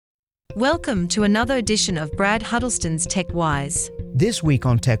Welcome to another edition of Brad Huddleston's Techwise. This week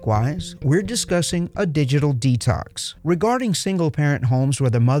on Techwise, we're discussing a digital detox. Regarding single-parent homes where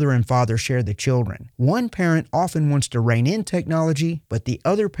the mother and father share the children, one parent often wants to rein in technology, but the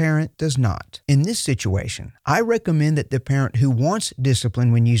other parent does not. In this situation, I recommend that the parent who wants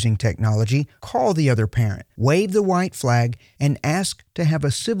discipline when using technology call the other parent, wave the white flag, and ask to have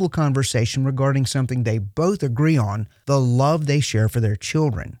a civil conversation regarding something they both agree on, the love they share for their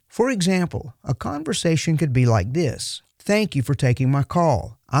children. For example, a conversation could be like this. Thank you for taking my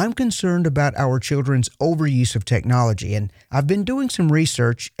call. I'm concerned about our children's overuse of technology, and I've been doing some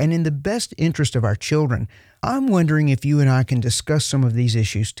research, and in the best interest of our children, I'm wondering if you and I can discuss some of these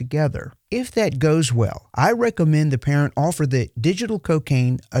issues together. If that goes well, I recommend the parent offer the Digital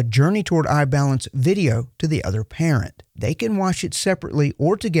Cocaine, A Journey Toward Eye Balance video to the other parent. They can watch it separately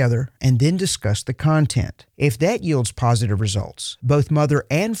or together and then discuss the content. If that yields positive results, both mother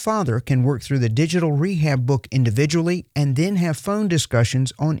and father can work through the digital rehab book individually and then have phone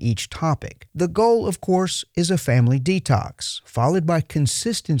discussions on each topic. The goal, of course, is a family detox, followed by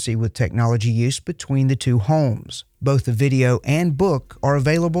consistency with technology use between the two homes. Both the video and book are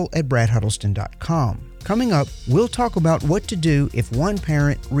available at bradhuddleston.com. Coming up, we'll talk about what to do if one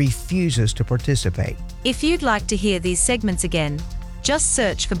parent refuses to participate. If you'd like to hear these segments again, just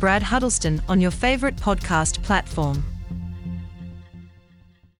search for Brad Huddleston on your favorite podcast platform.